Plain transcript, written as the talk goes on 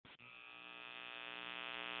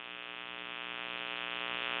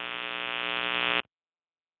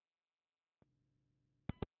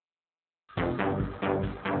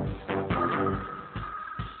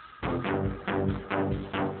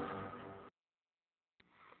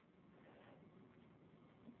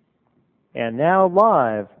And now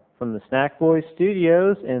live from the Snackboy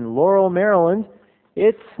Studios in Laurel, Maryland,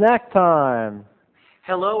 it's snack time.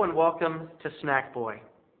 Hello and welcome to Snackboy.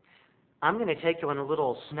 I'm going to take you on a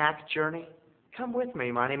little snack journey. Come with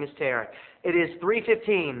me. My name is Terry. It is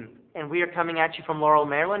 3:15, and we are coming at you from Laurel,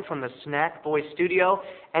 Maryland, from the Snackboy Studio.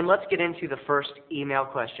 And let's get into the first email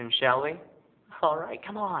question, shall we? All right,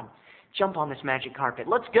 come on. Jump on this magic carpet.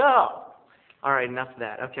 Let's go. All right, enough of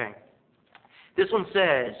that. Okay. This one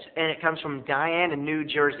says, and it comes from Diane in New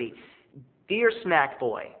Jersey. Dear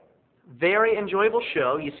Snackboy, very enjoyable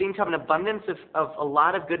show. You seem to have an abundance of a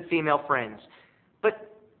lot of good female friends.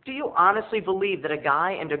 But do you honestly believe that a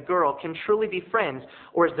guy and a girl can truly be friends,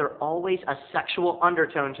 or is there always a sexual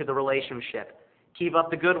undertone to the relationship? Keep up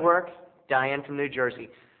the good work. Diane from New Jersey.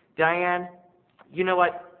 Diane, you know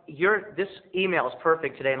what? This email is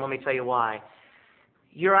perfect today, and let me tell you why.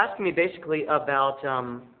 You're asking me basically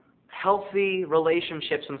about healthy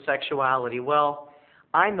relationships and sexuality. Well,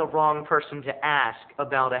 I'm the wrong person to ask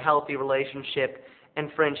about a healthy relationship and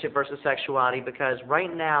friendship versus sexuality, because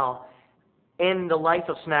right now, in the life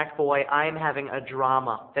of Snackboy, I am having a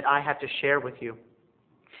drama that I have to share with you.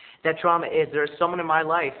 That drama is there's someone in my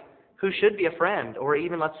life who should be a friend, or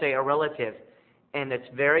even, let's say, a relative. And it's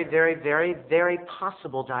very, very, very, very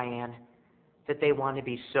possible, Diane, that they want to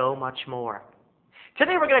be so much more.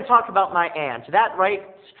 Today we're going to talk about my aunt. That's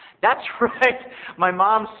right, my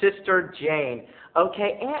mom's sister, Jane.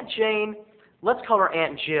 Okay, Aunt Jane, let's call her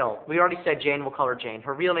Aunt Jill. We already said Jane, we'll call her Jane.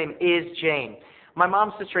 Her real name is Jane. My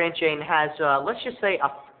mom's sister, Aunt Jane, has, let's just say,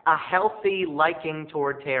 a healthy liking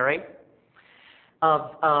toward Terry,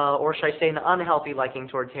 or should I say an unhealthy liking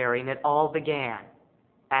toward Terry, and it all began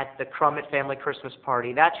at the Crummett family Christmas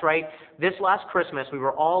party. That's right. This last Christmas, we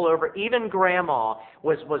were all over. Even Grandma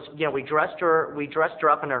was we dressed her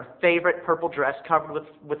up in her favorite purple dress covered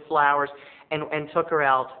with flowers, and took her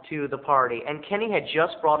out to the party. And Kenny had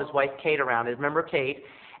just brought his wife Kate around. Remember Kate?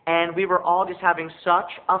 And we were all just having such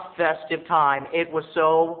a festive time. It was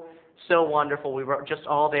so wonderful. We were just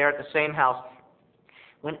all there at the same house.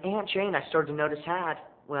 When Aunt Jane, I started to notice, had,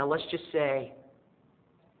 well, let's just say,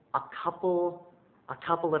 a couple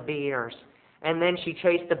of beers. And then she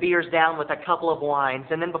chased the beers down with a couple of wines.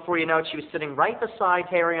 And then before you know it, she was sitting right beside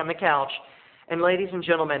Terry on the couch. And ladies and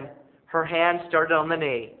gentlemen, her hand started on the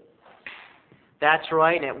knee. That's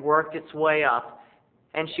right, and it worked its way up.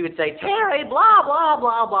 And she would say, Terry, blah, blah,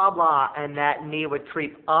 blah, blah, blah. And that knee would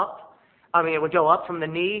creep up. It would go up from the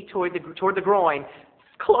knee toward the groin,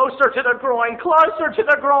 closer to the groin, closer to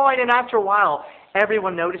the groin. And after a while,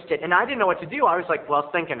 everyone noticed it. And I didn't know what to do. I was like, well,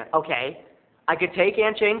 thinking, okay, I could take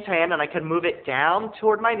Aunt Jane's hand and I could move it down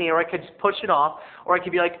toward my knee, or I could push it off, or I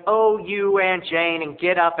could be like, oh, you, Aunt Jane, and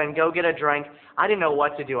get up and go get a drink. I didn't know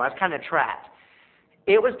what to do. I was kind of trapped.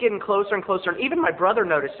 It was getting closer and closer, and even my brother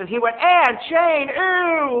noticed, and he went, Aunt Jane,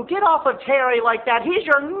 ooh, get off of Terry like that. He's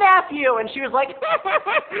your nephew. And she was like,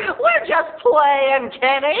 we're just playing,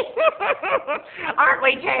 Kenny. Aren't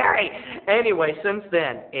we, Terry? Anyway, since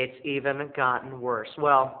then, it's even gotten worse.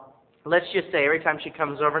 Well, let's just say every time she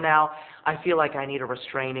comes over now, I feel like I need a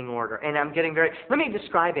restraining order. And I'm getting let me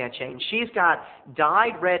describe Aunt Jane. She's got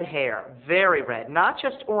dyed red hair, very red, not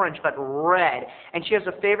just orange, but red. And she has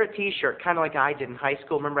a favorite T-shirt, kind of like I did in high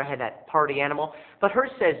school. Remember I had that party animal? But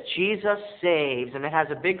hers says, Jesus saves, and it has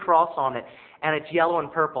a big cross on it, and it's yellow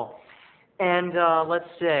and purple. And let's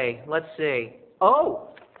see. Oh,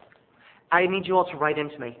 I need you all to write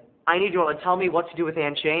into me. I need you all to tell me what to do with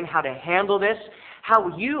Aunt Jane, how to handle this.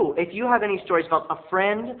 If you have any stories about a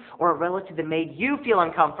friend or a relative that made you feel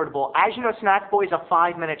uncomfortable. As you know, Snackboy is a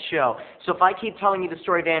 5-minute show. So if I keep telling you the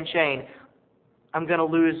story of Aunt Jane, I'm going to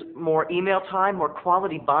lose more email time, more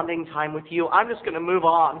quality bonding time with you. I'm just going to move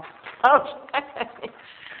on. Okay.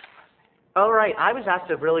 All right, I was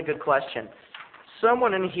asked a really good question.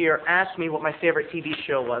 Someone in here asked me what my favorite TV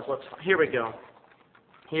show was. Here we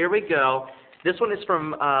go. This one is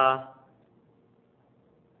from...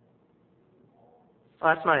 Oh,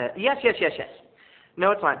 that's not it. Yes. No,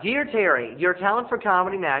 it's not. Dear Terry, your talent for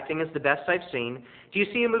comedy and acting is the best I've seen. Do you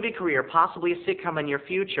see a movie career, possibly a sitcom in your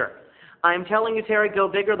future? I'm telling you, Terry, go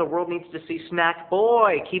bigger. The world needs to see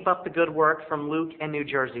Snackboy. Keep up the good work, from Luke in New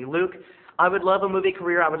Jersey. Luke, I would love a movie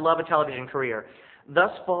career. I would love a television career. Thus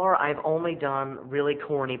far, I've only done really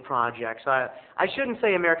corny projects. I shouldn't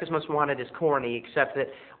say America's Most Wanted is corny, except that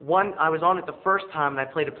I was on it the first time and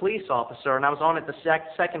I played a police officer, and I was on it the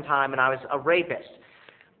second time and I was a rapist.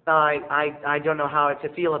 I don't know how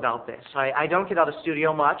to feel about this. I don't get out of the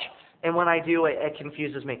studio much, and when I do, it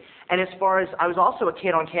confuses me. And as far as, I was also a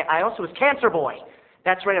kid I also was Cancer Boy.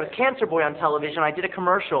 That's right, I was Cancer Boy on television. I did a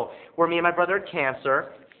commercial where me and my brother had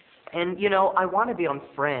cancer, And, you know, I want to be on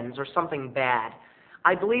Friends or something bad.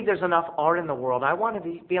 I believe there's enough art in the world. I want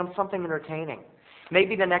to be on something entertaining.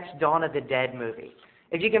 Maybe the next Dawn of the Dead movie.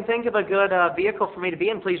 If you can think of a good vehicle for me to be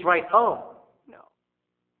in, please write, oh,